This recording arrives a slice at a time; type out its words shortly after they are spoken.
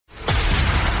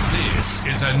This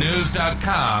is a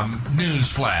News.com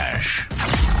news flash.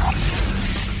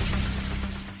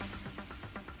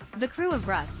 The crew of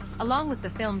Rust, along with the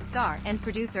film's star and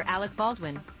producer Alec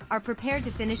Baldwin, are prepared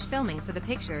to finish filming for the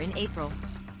picture in April.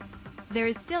 There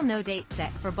is still no date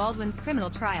set for Baldwin's criminal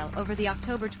trial over the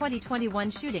October 2021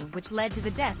 shooting which led to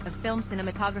the death of film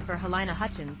cinematographer Halyna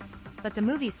Hutchins, but the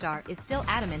movie star is still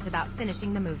adamant about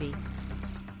finishing the movie.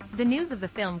 The news of the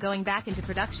film going back into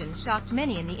production shocked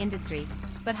many in the industry,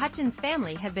 but Hutchins'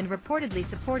 family have been reportedly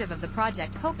supportive of the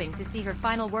project, hoping to see her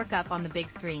final work up on the big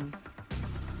screen.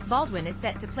 Baldwin is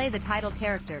set to play the title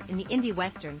character in the indie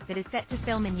western that is set to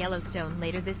film in Yellowstone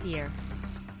later this year.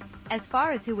 As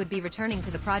far as who would be returning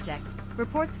to the project,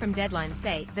 reports from Deadline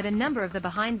say that a number of the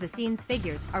behind-the-scenes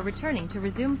figures are returning to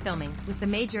resume filming, with the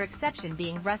major exception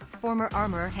being Rust's former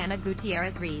armorer Hannah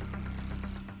Gutierrez-Reed.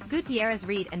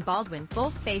 Gutierrez-Reed and Baldwin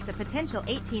both face a potential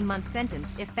 18-month sentence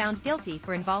if found guilty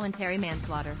for involuntary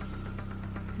manslaughter.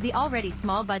 The already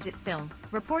small-budget film,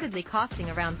 reportedly costing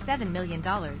around $7 million,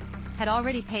 had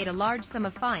already paid a large sum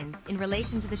of fines in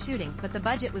relation to the shooting, but the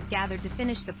budget was gathered to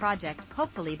finish the project,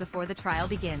 hopefully before the trial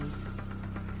begins.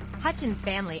 Hutchins'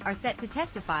 family are set to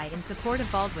testify in support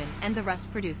of Baldwin and the Rust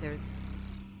producers.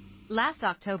 Last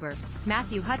October,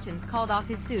 Matthew Hutchins called off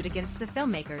his suit against the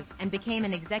filmmakers and became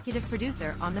an executive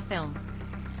producer on the film.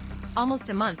 Almost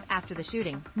a month after the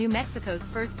shooting, New Mexico's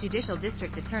first judicial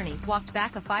district attorney walked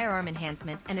back a firearm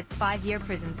enhancement and its 5-year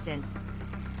prison stint.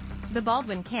 The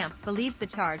Baldwin camp believed the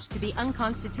charge to be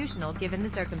unconstitutional given the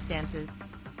circumstances.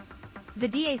 The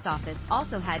DA's office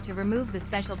also had to remove the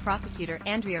special prosecutor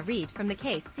Andrea Reed from the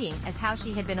case, seeing as how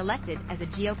she had been elected as a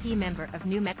GOP member of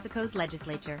New Mexico's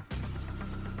legislature.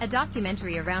 A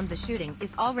documentary around the shooting is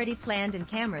already planned and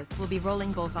cameras will be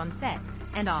rolling both on set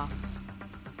and off.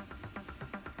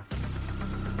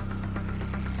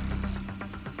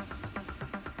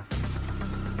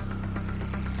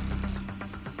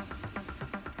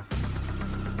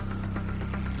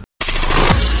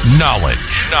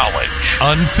 Knowledge.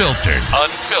 Unfiltered.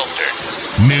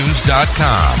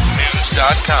 News.com.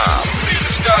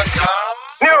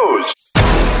 News.